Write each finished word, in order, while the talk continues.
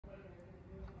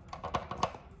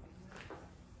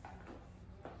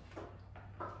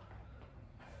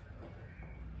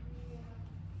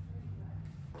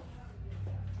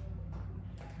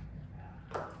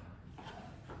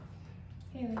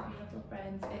beautiful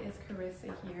friends, it is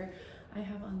Carissa here. I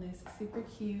have on this super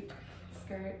cute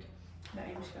skirt that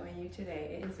I'm showing you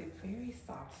today. It is a very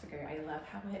soft skirt. I love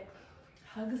how it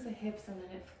hugs the hips and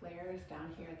then it flares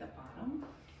down here at the bottom.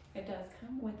 It does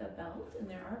come with a belt and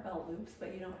there are belt loops,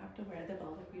 but you don't have to wear the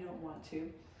belt if you don't want to.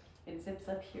 It zips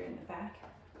up here in the back.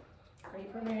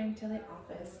 Great for wearing to the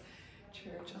office,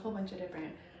 church, a whole bunch of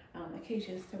different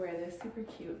occasions to wear this. Super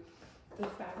cute. The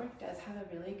fabric does have a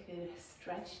really good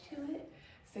stretch to it,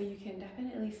 so you can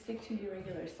definitely stick to your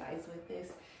regular size with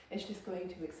this. It's just going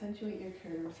to accentuate your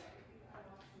curves.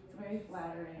 It's very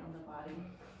flattering on the body.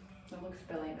 It looks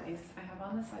really nice. I have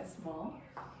on the size small,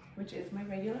 which is my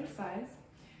regular size,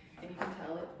 and you can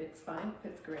tell it fits fine, it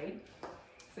fits great.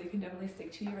 So you can definitely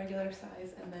stick to your regular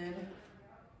size. And then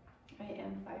I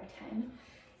am 5'10",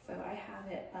 so I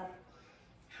have it up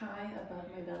high above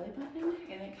my belly button,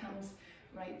 and it comes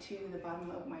right to the bottom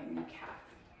of my kneecap.